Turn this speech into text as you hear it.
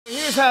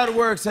Here's how it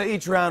works.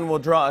 Each round we'll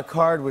draw a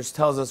card which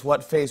tells us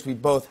what face we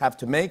both have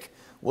to make.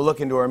 We'll look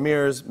into our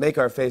mirrors, make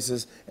our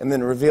faces, and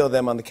then reveal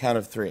them on the count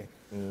of 3.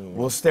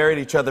 We'll stare at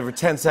each other for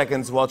 10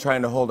 seconds while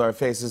trying to hold our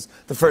faces.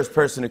 The first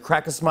person to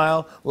crack a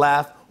smile,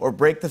 laugh, or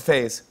break the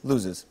face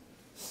loses.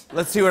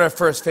 Let's see what our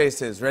first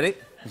face is. Ready?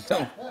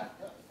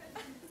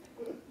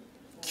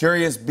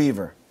 Curious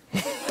Beaver.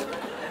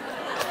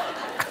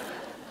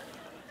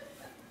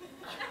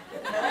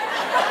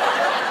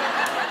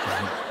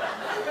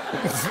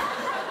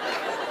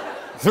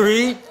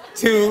 Three,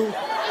 2, 1.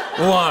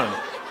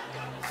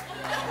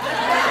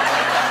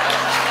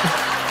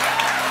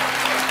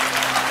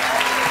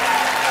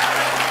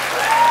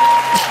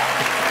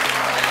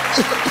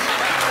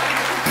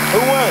 Who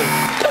won?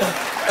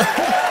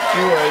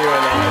 You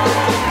won.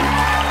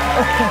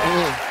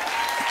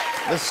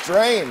 The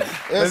strain.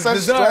 It's such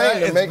bizarre,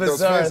 strain right? to make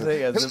those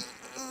faces.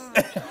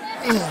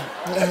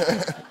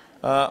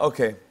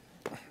 Okay.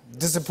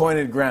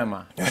 Disappointed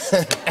grandma.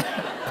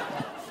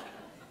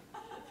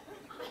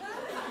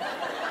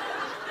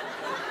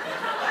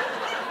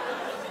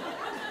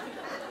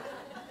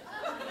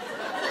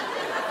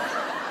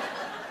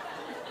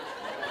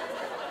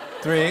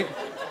 Three,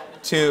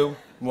 2,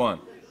 1.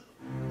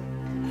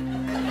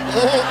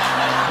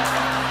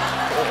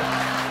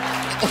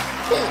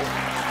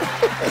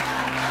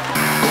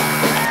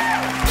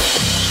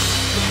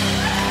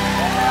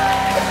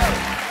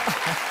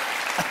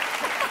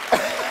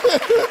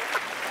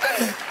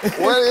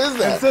 What is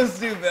that? It's so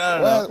stupid. I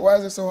don't know. Why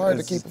is it so hard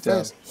to keep a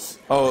face?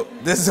 Oh,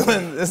 this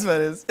one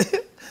is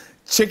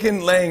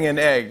chicken laying an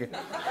egg. I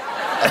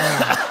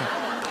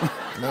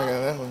got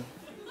that one.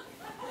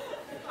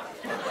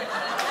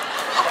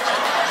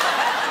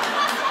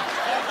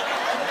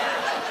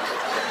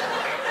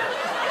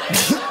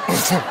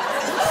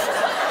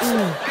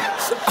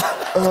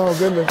 Oh,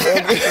 goodness.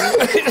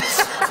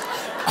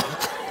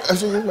 I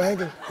should use my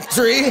handkerchief.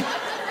 3,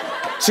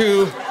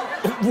 2,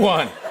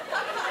 1.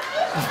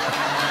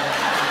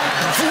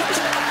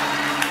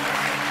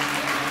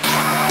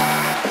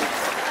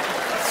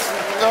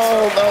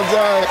 Oh, my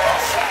God.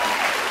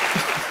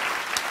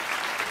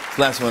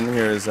 Last one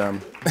here is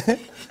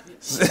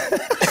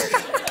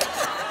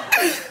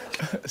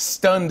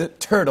stunned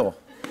turtle.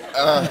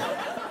 All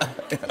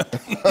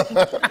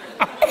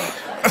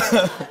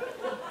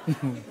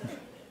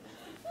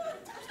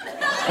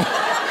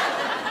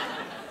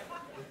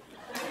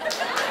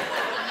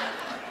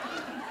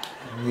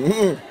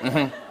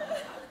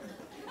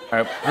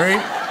right, 3,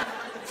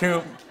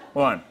 2,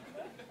 1.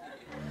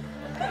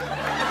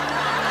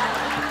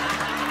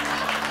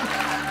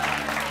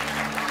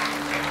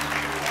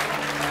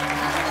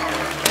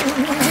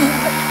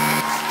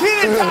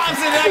 Kenan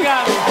Thompson, that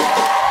got me.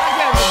 I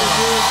can't believe it,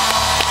 dude.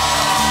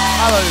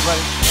 I love you,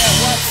 buddy.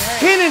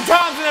 Kenan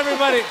Thompson,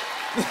 everybody.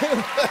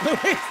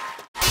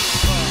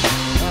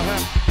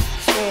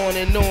 On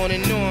and on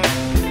and on.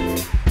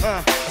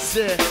 I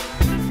said,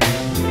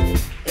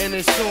 and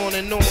it's on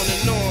and on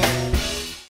and on.